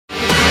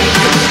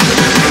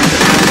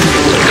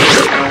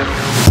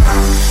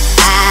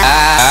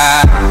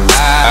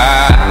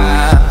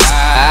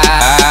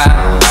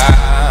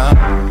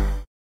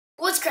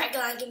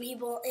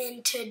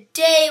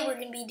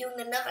be doing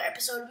another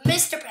episode of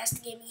Mr.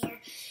 Preston Gaming here.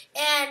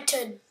 And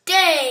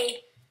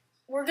today,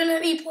 we're going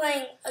to be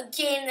playing a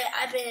game that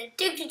I've been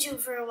addicted to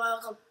for a while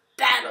called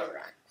Battle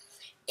Run.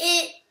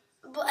 It,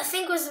 I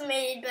think, was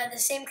made by the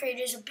same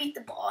creators of Beat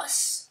the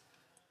Boss.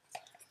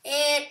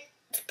 And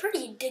it's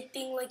pretty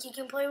addicting, like you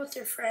can play with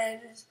your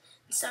friends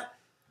and stuff.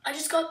 I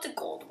just got the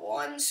gold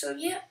one, so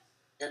yeah,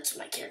 that's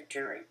my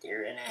character right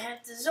there. And I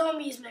have the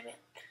zombie as my man.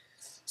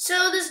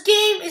 So this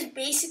game is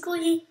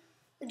basically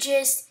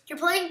just, you're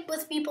playing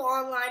with people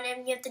online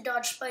and you have to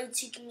dodge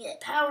fights, you can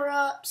get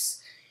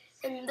power-ups,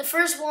 and the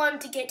first one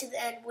to get to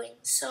the end wins.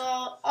 So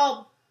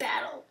I'll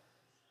battle.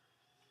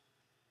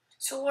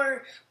 So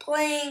we're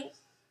playing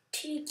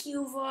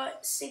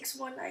TQVOT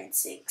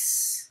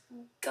 6196,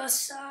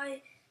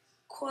 Gusai,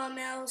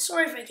 Quamel,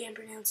 sorry if I can't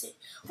pronounce it.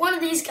 One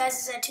of these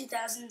guys is at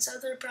 2,000, so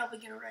they're probably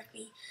going to wreck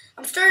me.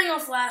 I'm starting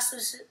off last,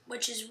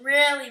 which is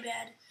really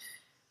bad.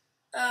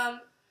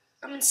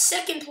 I'm in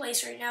second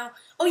place right now.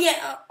 Oh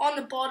yeah, on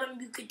the bottom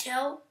you could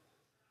tell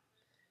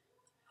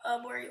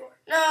where you are.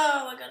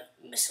 No, I got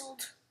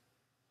missiled.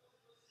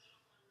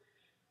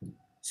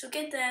 So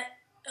get that.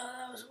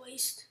 That was a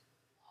waste.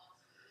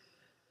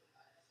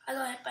 I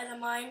got hit by the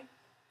mine.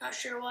 Not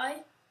sure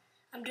why.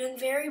 I'm doing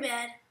very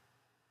bad.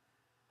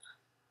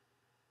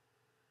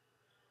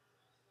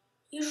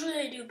 Usually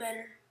I do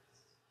better.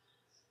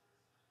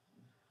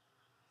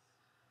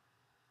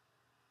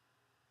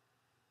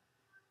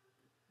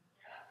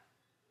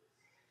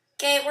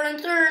 Okay, we're in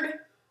third.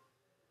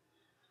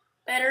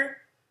 Better.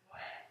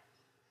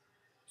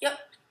 Yep.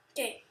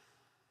 Okay.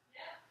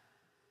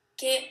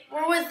 Okay,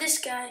 we're with this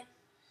guy.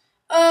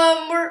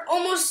 We're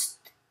almost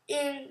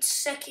in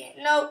second.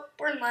 No,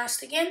 we're in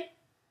last again.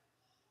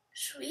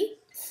 Sweet.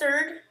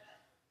 Third.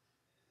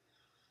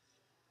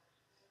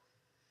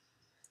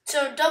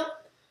 So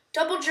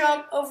double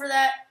jump over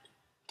that.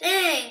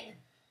 Dang.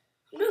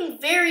 I'm doing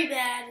very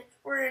bad.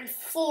 We're in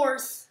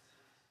fourth.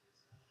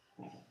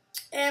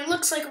 And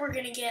looks like we're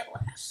going to get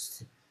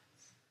last.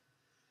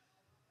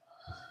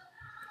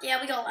 Yeah,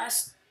 we got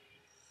last.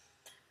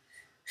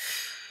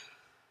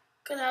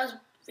 Because that was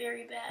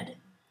very bad.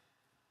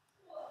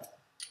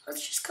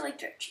 Let's just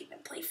collect our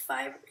achievement. Play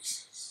 5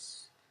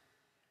 races.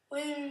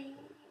 Win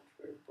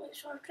first place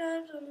 5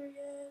 times.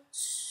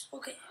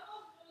 Okay.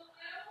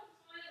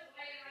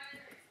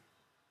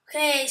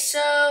 Okay,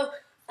 so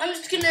I'm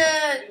just going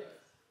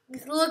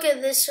to look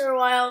at this for a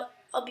while.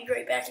 I'll be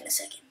right back in a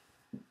second.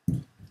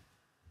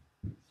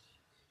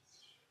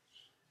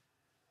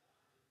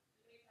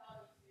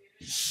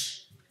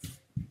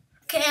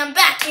 Okay, I'm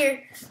back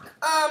here.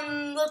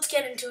 Let's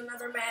get into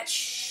another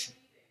match.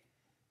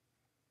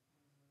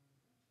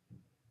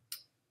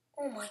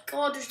 Oh my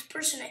god, there's a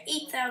person at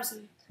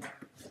 8,000.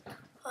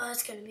 Oh,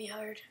 that's gonna be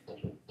hard.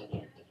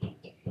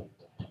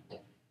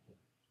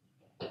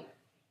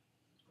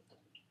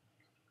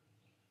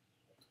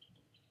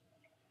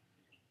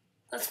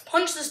 Let's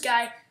punch this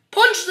guy.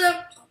 Punch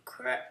them! Oh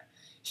crap.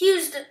 He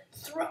used a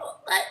throw.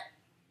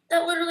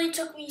 That literally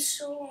took me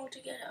so long to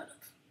get out of.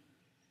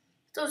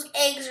 Those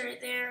eggs right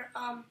there.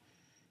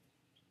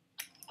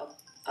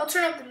 I'll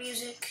turn up the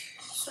music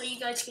so you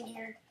guys can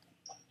hear.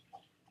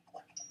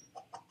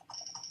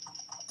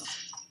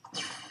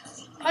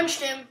 Punched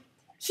him.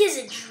 He is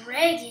a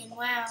dragon.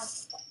 Wow.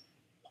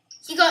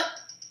 He got.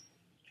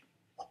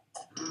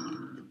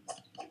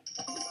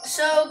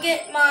 So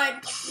get my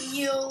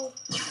view.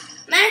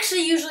 I'm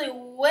actually usually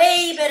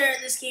way better at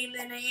this game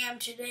than I am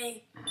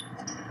today.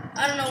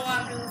 I don't know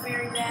why I'm doing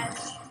very bad.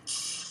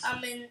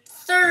 I'm in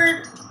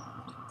third.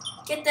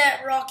 Get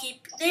that rocket.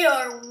 They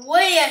are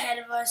way ahead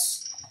of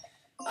us.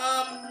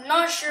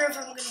 Not sure if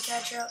I'm going to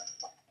catch up.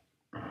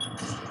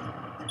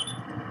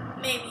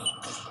 Maybe.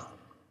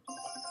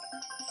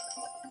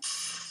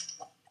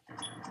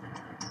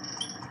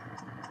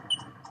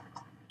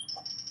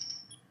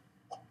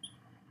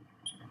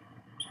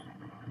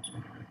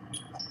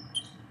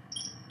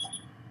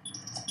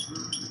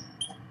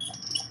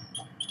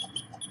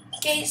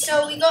 Okay,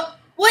 so we got...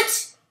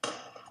 What?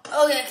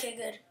 Okay,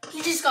 good.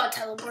 He just got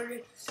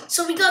teleported.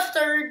 So we got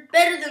third,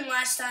 better than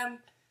last time.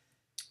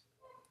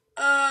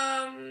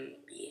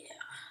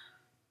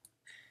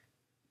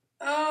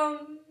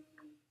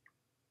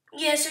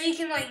 Yeah, so you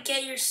can, like,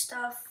 get your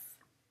stuff.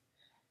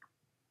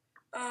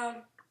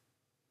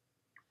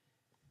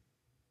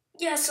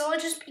 Yeah, so I'll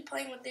just be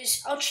playing with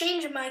this. I'll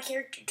change my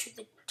character to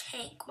the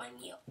tank when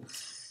you...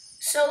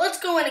 So let's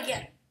go in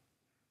again.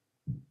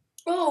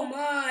 Oh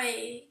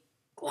my...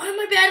 Why am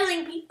I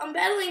battling I'm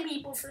battling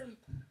people from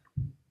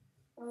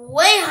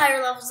way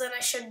higher levels than I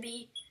should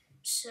be.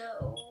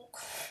 So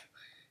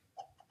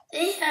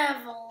they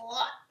have a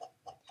lot.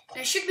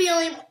 And I should be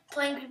only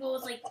playing people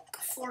with like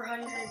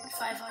 400,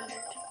 500.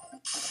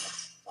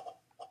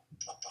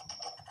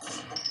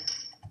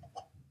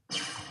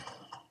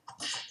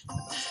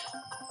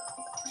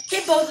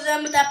 Hit both of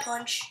them with that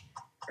punch.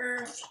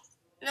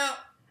 No.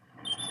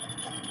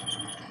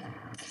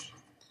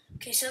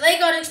 Okay, so they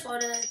got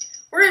exploded.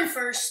 We're in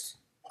first.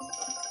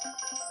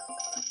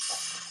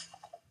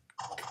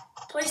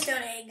 Place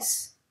down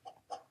eggs.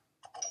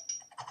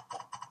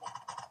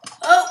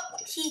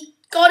 He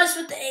got us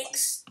with the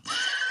eggs.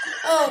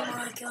 Oh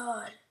my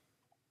god.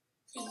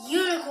 The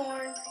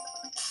unicorn.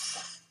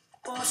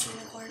 Boss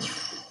unicorn.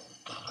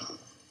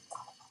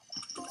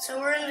 So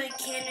we're in the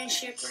cannon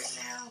ship right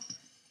now.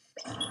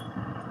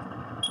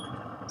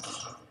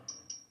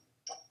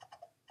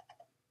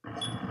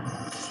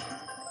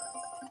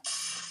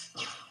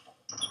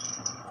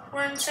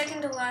 We're in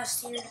second to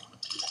last here.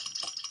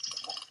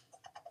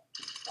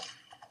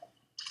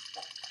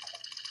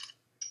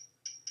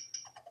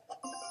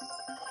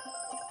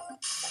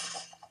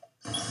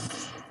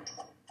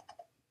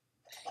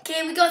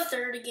 Okay, we got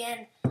third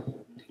again.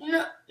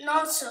 No,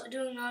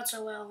 doing not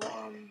so well.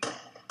 Got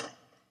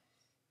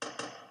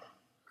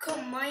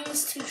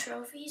 -2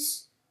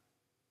 trophies.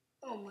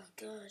 Oh my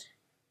god.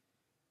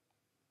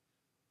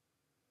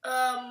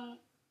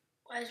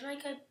 Why is my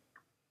guy?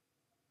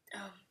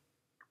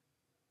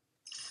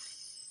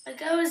 My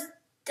guy was.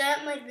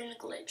 That might have been a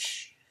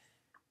glitch.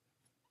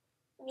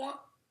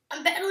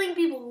 I'm battling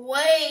people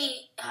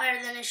way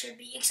higher than I should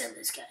be, except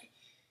this guy.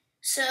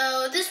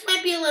 So this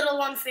might be a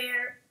little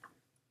unfair.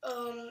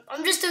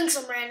 I'm just doing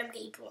some random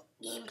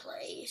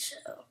gameplay,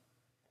 so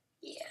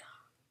yeah.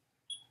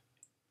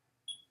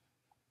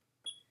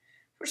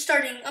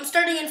 I'm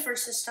starting in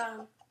first this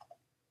time.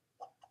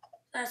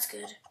 That's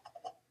good.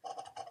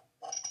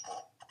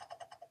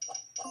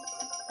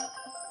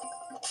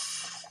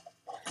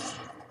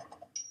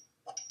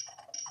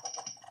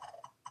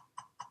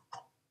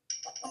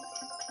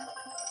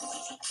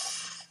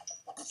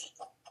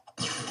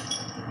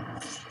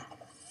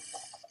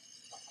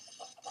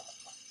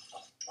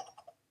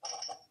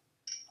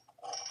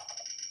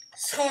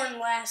 Scoring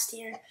last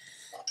here.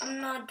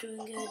 I'm not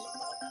doing good.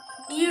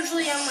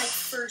 Usually I'm like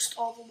first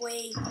all the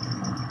way.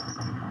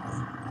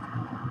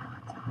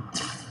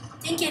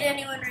 Didn't get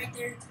anyone right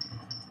there.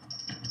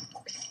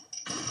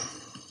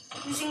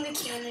 Using the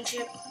cannon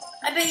chip.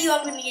 I bet you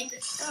I'm gonna get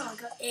this. Oh, I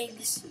got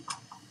eggs.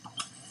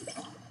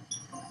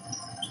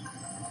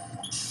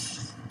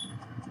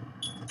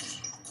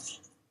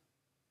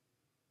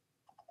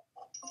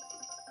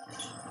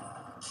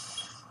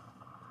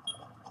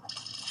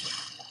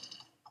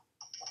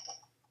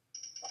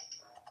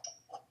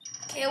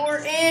 Okay,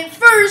 we're in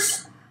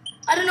first.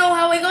 I don't know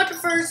how I got to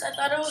first. I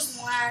thought I was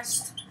in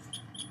last.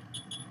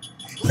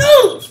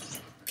 No!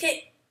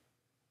 Okay.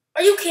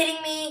 Are you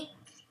kidding me?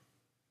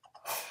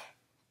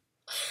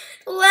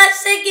 The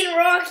last second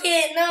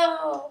rocket.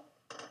 No.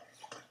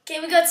 Okay,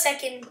 we got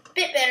second.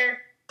 Bit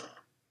better.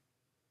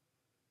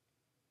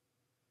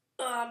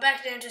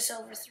 Back down to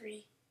silver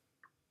 3.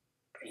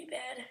 Pretty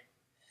bad.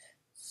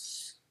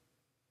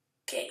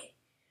 Okay.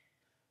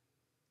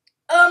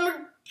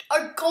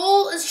 Our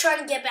goal is trying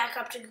to get back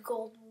up to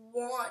gold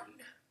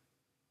 1.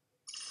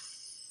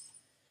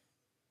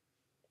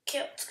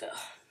 Okay, let's go.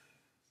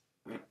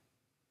 And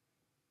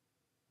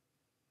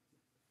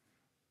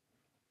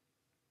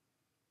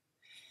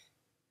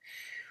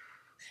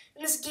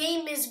this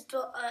game is,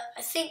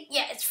 I think,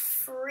 yeah, it's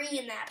free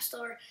in the App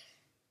Store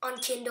on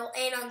Kindle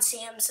and on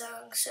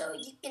Samsung, so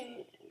you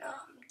can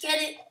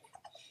get it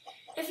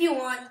if you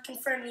want. You can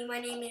friend me. My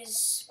name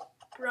is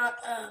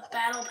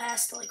Battle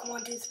Pass to like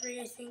 1, 2,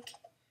 3, I think.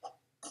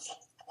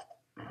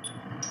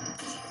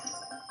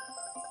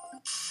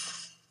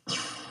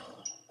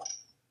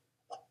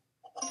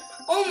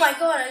 Oh my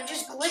god, I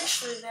just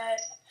glitched through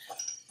that.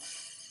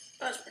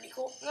 That was pretty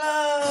cool.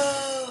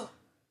 No!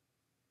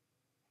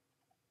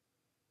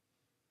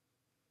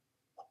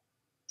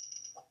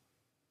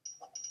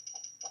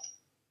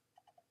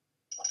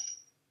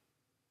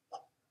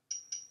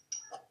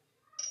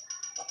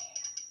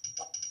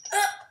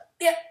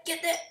 Yeah,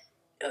 get that.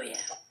 Oh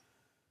yeah.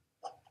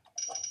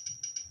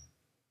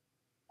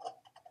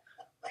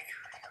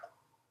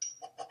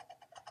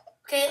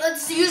 Okay,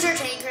 let's use our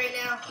tank right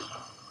now.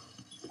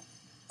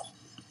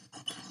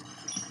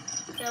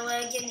 Okay,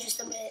 lag in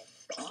just a bit.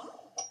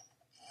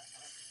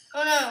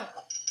 Oh no,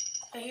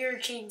 I hear a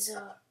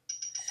chainsaw.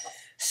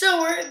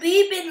 So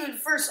we've been in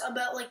first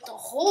about like the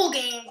whole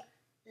game.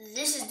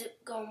 This is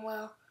going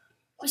well.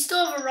 We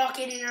still have a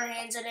rocket in our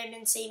hands that I've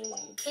been saving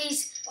in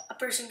case a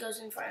person goes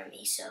in front of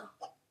me, so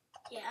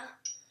yeah.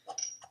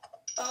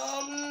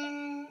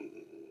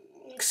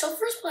 So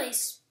first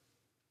place,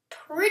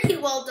 pretty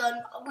well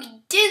done.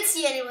 We didn't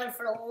see anyone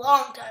for a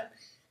long time.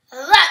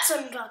 That's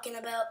what I'm talking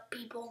about,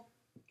 people.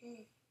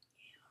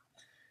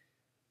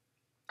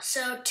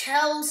 So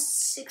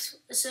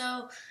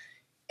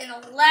in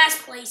the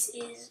last place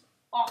is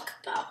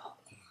Akbal.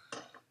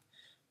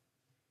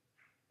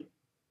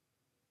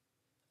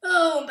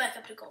 Oh, I'm back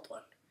up to gold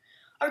 1.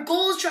 Our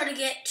goal is try to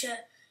get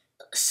to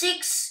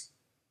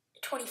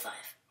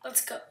 625.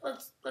 Let's go.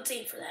 Let's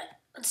aim for that.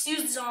 Let's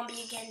use the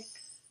zombie again.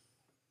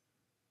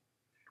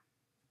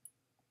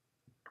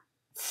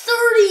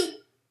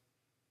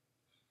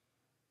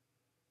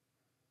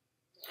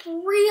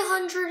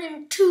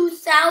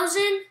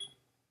 302,000?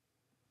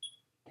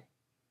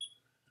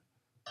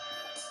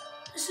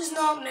 This is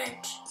not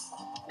meant.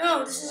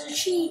 No, this is a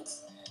cheat.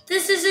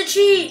 This is a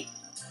cheat.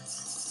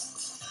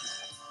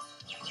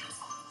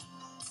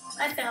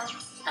 I fell.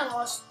 I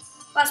lost.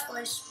 Last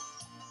place.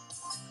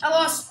 I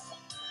lost.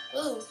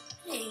 Ooh,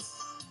 hey.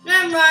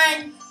 Never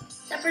mind.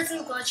 That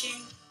person's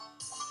glitching.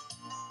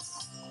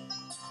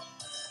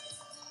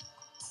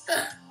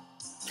 Ugh.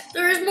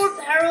 There is more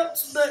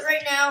power-ups, but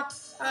right now,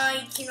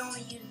 you can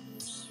only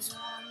use these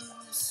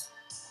ones.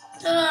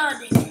 Oh,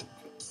 dang it.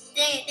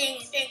 Dang it, dang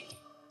it, dang it.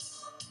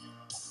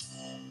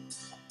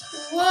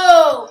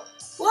 Whoa!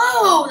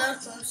 Whoa! That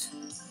was close.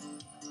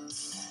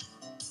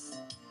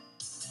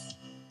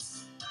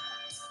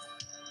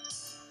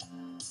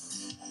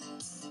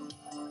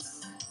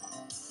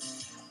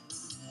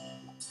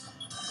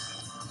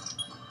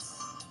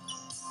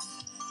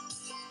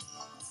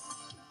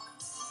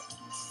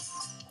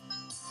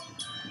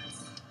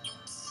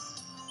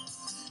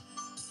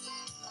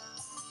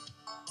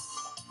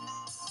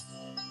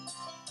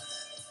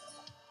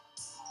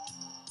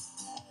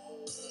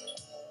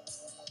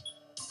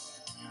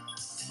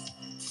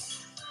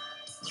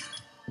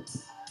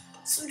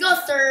 So we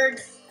got third.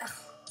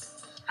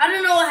 I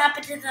don't know what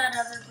happened to that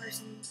other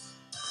person.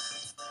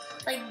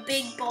 Like,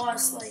 big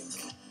boss, like,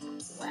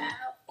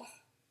 wow.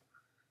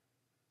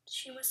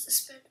 She must have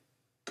spent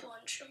a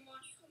bunch of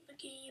money on the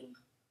game.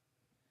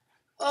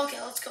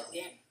 Okay, let's go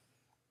again.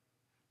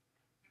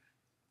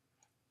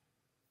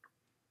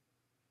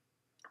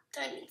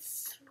 Diamond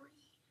 3.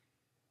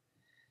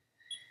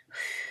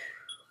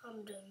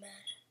 I'm doing bad.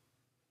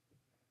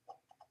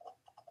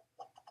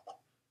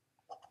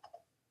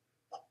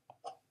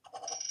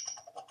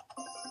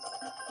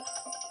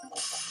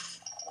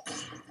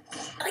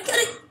 I got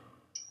it.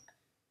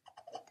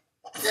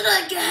 Did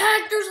I get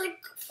hacked? There's like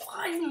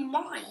 5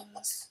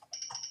 mines.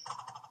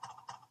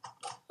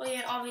 Oh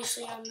yeah,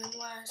 obviously I'm in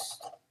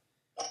last.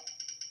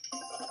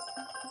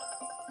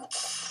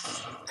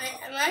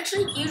 I'm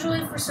actually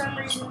usually for some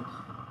reason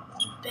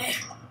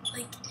better.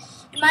 Like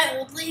in my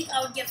old league,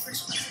 I would get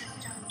first place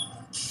every time.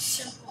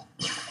 Simple.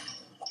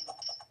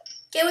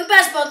 Okay, we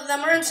passed both of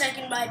them. We're in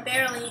second by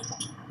barely.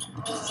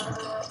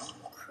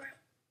 Crap.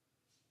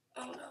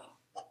 Oh no.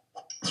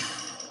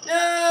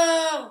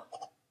 No!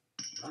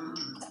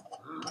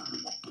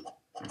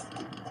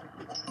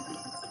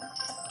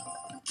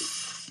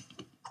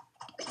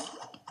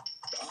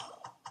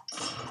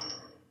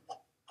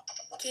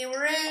 Okay,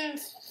 we're in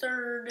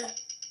third.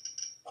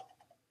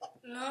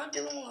 Not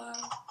doing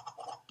well.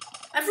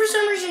 I, for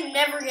some reason,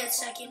 never get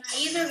second. I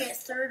either get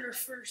third or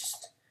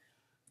first.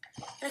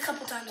 And a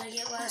couple times I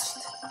get last.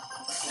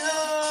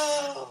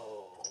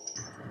 No!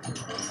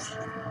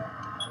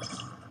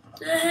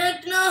 The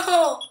heck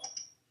no!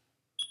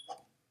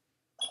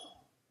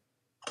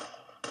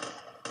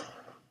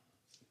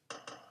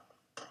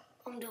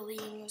 I'm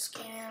deleting this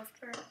game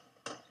after.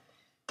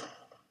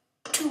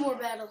 2 more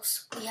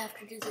battles. We have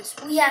to do this.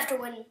 We have to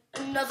win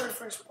another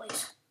first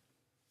place.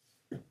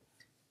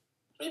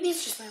 Maybe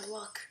it's just my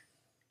luck.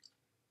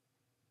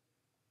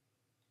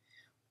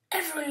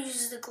 Everyone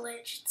uses the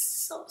glitch. It's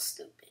so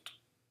stupid.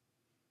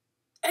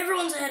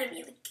 Everyone's ahead of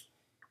me. Like,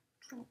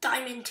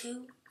 Diamond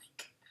 2.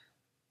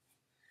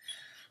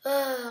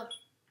 Like,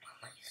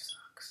 my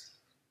sucks.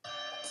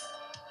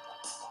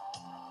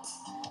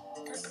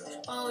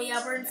 Oh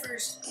yeah, we're in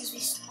first. Because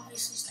we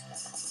obviously.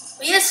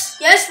 But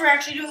yes, we're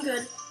actually doing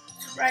good.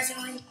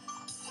 Surprisingly.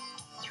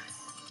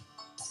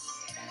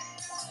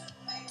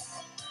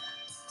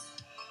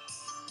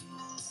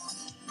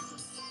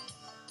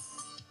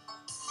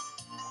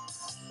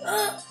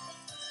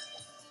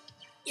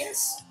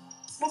 Yes.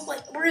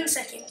 We're in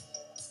second.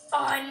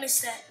 Oh, I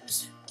missed that.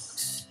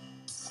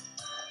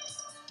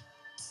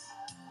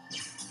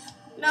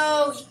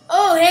 No.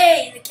 Oh,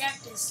 hey, the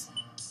cactus.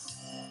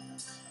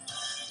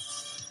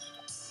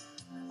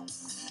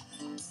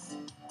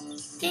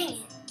 Dang it.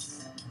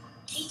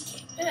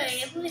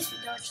 Hey, at least we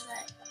dodged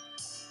that.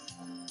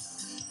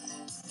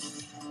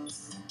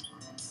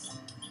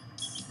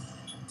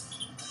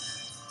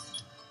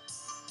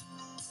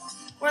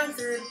 We're in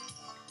third.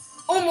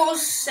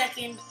 Almost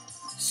second.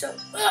 So,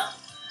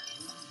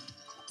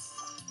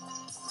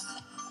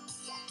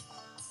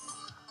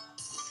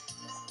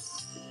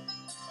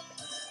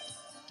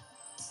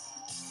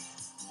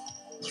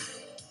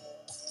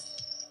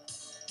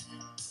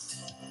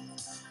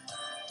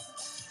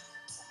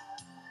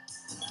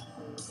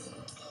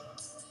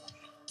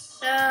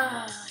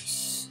 I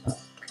suck.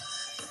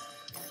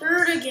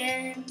 Third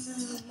again.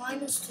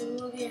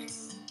 -2 again.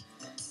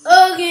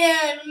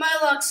 Again, my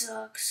luck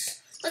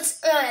sucks. Let's,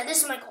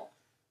 this is my goal.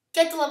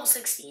 Get to level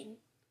 16.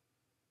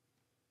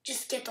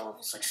 Just get to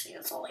level 16,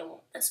 that's all I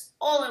want. That's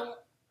all I want.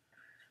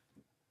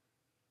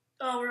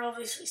 Oh, we're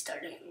obviously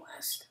starting in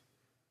last.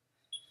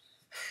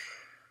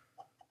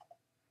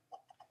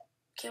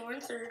 Okay, we're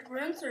in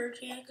third.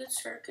 Yeah, good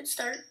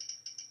start.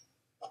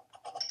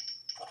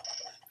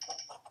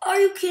 Are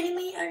you kidding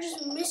me? I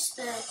just missed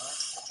that.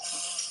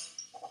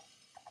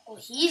 Oh,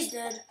 he's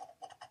dead.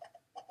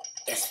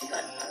 Yes, we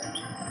got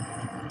another.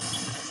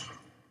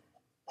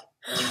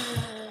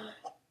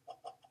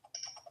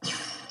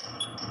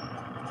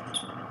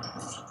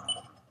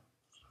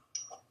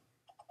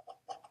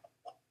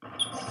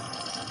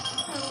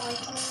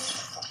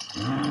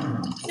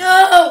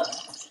 No!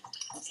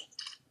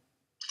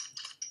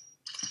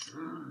 We're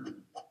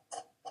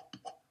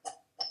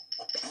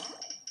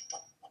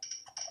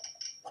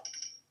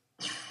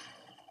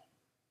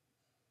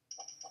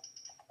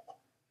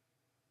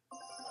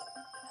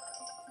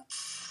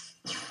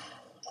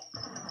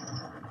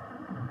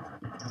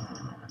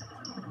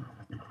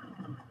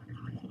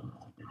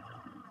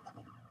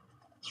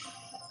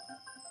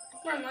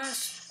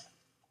nice.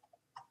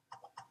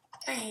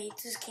 I hate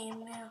this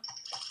game now.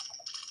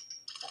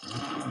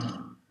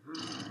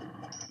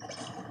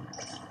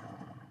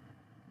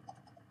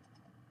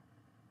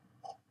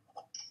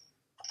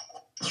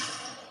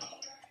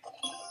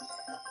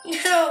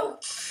 No!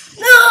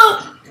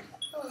 No!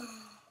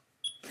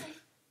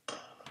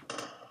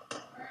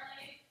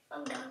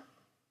 I'm done.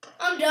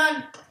 I'm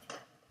done.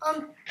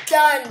 I'm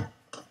done.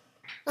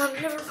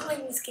 I'm never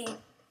playing this game.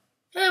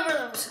 Yeah, we're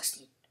level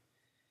 16.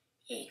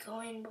 Yeah,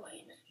 going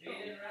boy.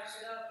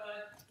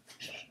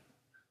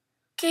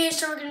 Okay,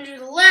 so we're gonna do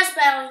the last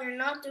battle here,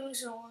 not doing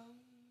so long.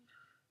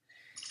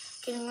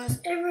 Getting less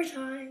every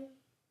time.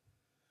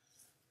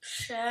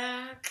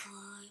 Sad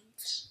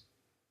times.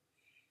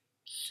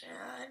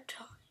 Sad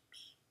times.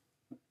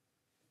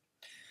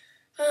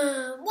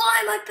 Why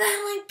am I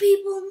battling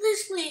people in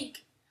this league?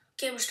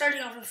 Okay, we're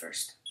starting off in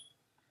first.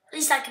 At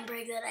least I can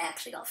brag that I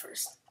actually got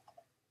first.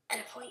 At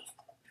a point.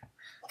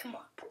 Come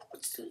on,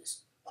 let's do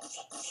this.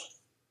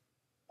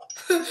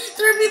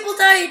 3 people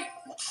died.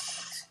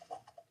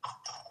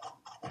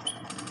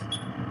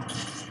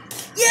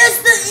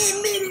 Yes, the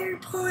mid-air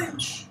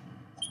punch.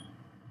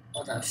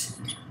 Oh, that was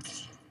sick.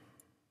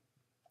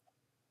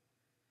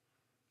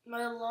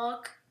 My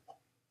luck.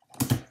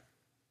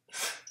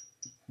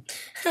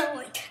 Oh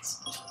my gosh.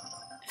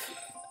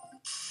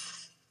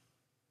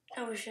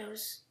 I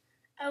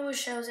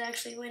wish I was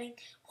actually winning.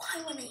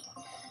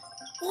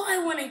 Why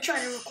when I try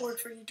to record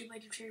for YouTube I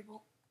do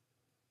terrible?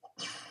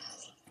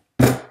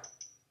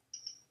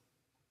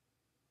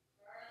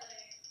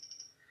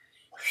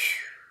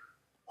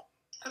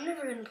 I'm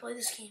never gonna play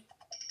this game.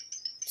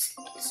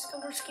 This is the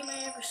worst game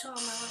I ever saw in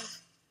my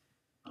life.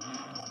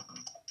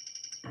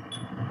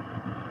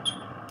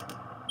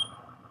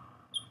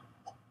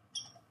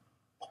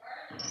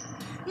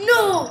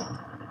 No!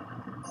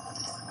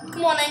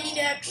 Come on, I need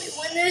to actually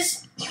win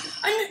this.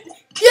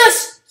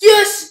 Yes!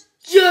 Yes!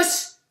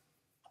 Yes!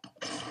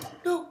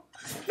 No!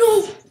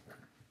 No!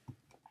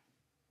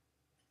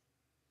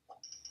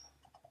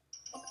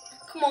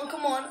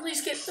 Come on, at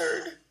least get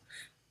third.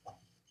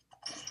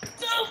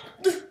 No!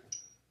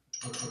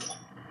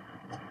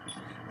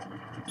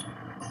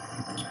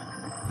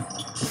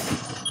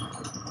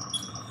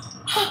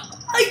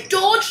 I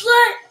dodged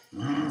that?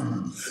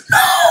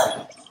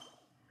 No!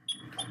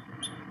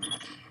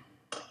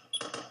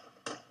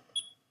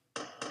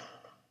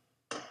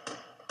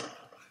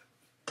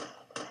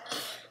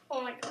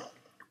 Oh my god.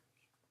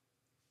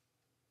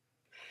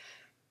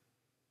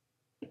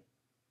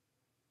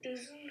 This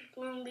is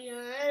going to be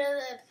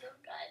another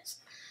episode, guys.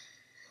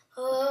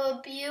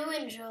 Hope you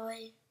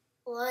enjoy.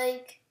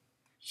 Like,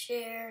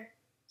 share,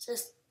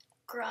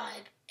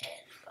 subscribe,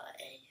 and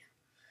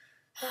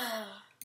bye.